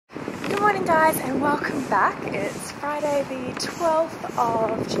morning guys and welcome back. It's Friday the 12th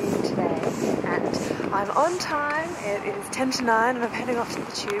of June today and I'm on time. It is 10 to 9 and I'm heading off to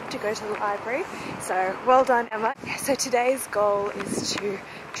the tube to go to the library. So well done Emma. So today's goal is to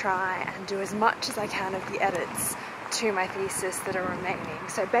try and do as much as I can of the edits to my thesis that are remaining.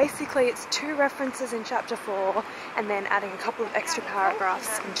 So basically it's 2 references in chapter 4 and then adding a couple of extra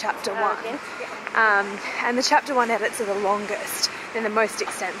paragraphs in chapter 1. And the chapter 1 edits are the longest and the most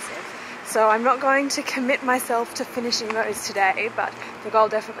extensive. So I'm not going to commit myself to finishing those today, but the goal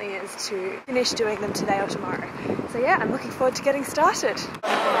definitely is to finish doing them today or tomorrow. So yeah, I'm looking forward to getting started.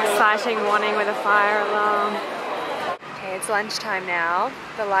 Exciting morning with a fire alarm. Okay, it's lunchtime now.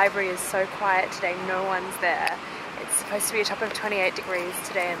 The library is so quiet today, no one's there. It's supposed to be a top of 28 degrees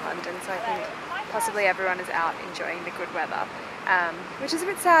today in London, so I think possibly everyone is out enjoying the good weather. Which is a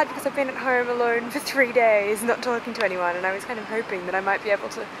bit sad because I've been at home alone for 3 days not talking to anyone, and I was kind of hoping that I might be able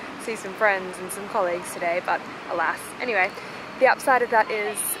to see some friends and some colleagues today, but alas. Anyway, the upside of that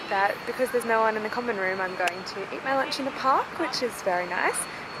is that because there's no one in the common room, I'm going to eat my lunch in the park, which is very nice.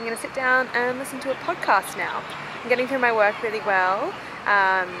 I'm going to sit down and listen to a podcast now. I'm getting through my work really well.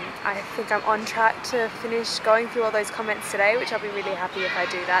 I think I'm on track to finish going through all those comments today, which I'll be really happy if I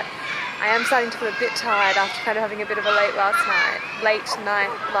do that. I am starting to feel a bit tired after kind of having a bit of a late night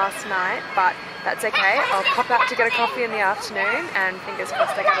last night, but that's okay. I'll pop out to get a coffee in the afternoon and fingers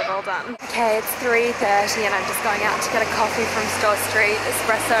crossed I get it all done. Okay, it's 3:30 and I'm just going out to get a coffee from Store Street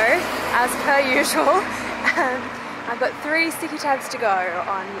Espresso, as per usual. I've got 3 sticky tabs to go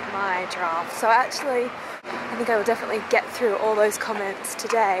on my draft, so actually I think I will definitely get through all those comments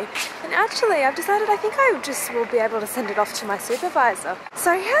today. And actually I've decided I think I just will be able to send it off to my supervisor.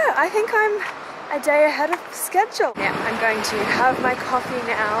 So yeah, I think I'm a day ahead of schedule. Yeah, I'm going to have my coffee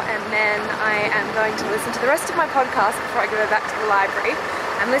now and then I am going to listen to the rest of my podcast before I go back to the library.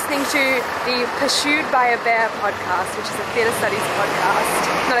 I'm listening to the Pursued by a Bear podcast, which is a theatre studies podcast.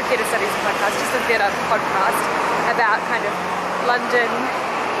 Not a theatre studies podcast, just a theatre podcast about kind of London,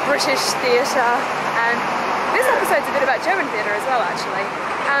 British theatre, and this episode's a bit about German theatre as well actually.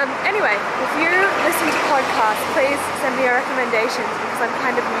 Anyway, if you listen to podcasts, please send me your recommendations because I'm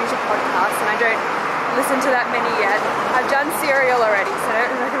kind of new to podcasts and I don't listen to that many yet. I've done Serial already, so I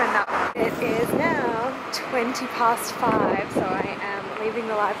don't recommend that one. It is now 20 past 5, so I am leaving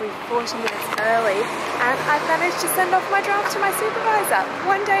the library 40 minutes early and I've managed to send off my draft to my supervisor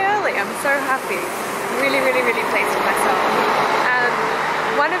 1 day early. I'm so happy. Really pleased with myself.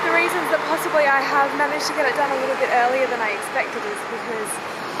 One of the reasons that possibly I have managed to get it done a little bit earlier than I expected is because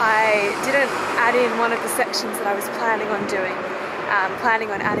I didn't add in one of the sections that I was planning on doing,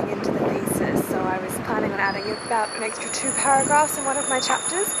 planning on adding into the thesis. So I was planning on adding about an extra 2 paragraphs in one of my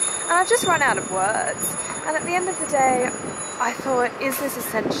chapters, and I've just run out of words. And at the end of the day, I thought, is this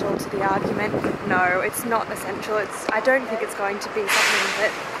essential to the argument? No, it's not essential. I don't think it's going to be something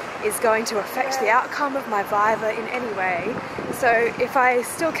that is going to affect the outcome of my Viva in any way. So if I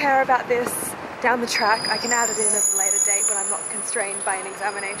still care about this down the track, I can add it in at a later date when I'm not constrained by an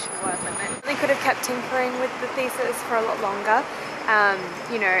examination word limit. I could have kept tinkering with the thesis for a lot longer.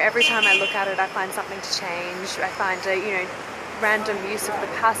 You know, every time I look at it I find something to change. I find a, random use of the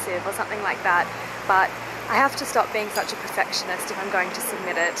passive or something like that. But I have to stop being such a perfectionist if I'm going to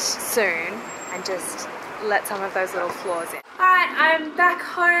submit it soon and just let some of those little flaws in. Alright, I'm back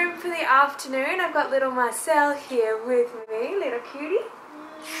home for the afternoon. I've got little Marcel here with me, little cutie.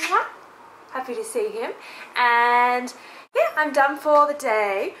 Mwah. Happy to see him. And yeah, I'm done for the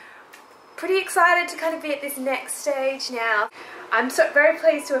day. Pretty excited to kind of be at this next stage now. I'm very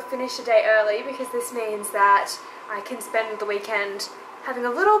pleased to have finished a day early because this means that I can spend the weekend having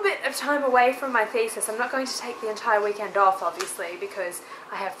a little bit of time away from my thesis. I'm not going to take the entire weekend off, obviously, because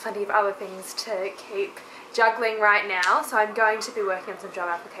I have plenty of other things to keep juggling right now. So I'm going to be working on some job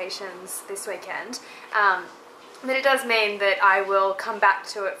applications this weekend. But it does mean that I will come back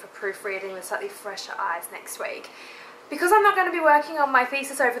to it for proofreading with slightly fresher eyes next week. Because I'm not going to be working on my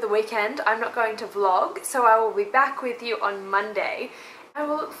thesis over the weekend, I'm not going to vlog, so I will be back with you on Monday. I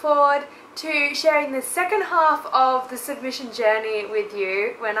will look forward to sharing the second half of the submission journey with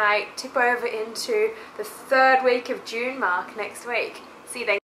you when I tip over into the 3rd week of June mark next week. See you then.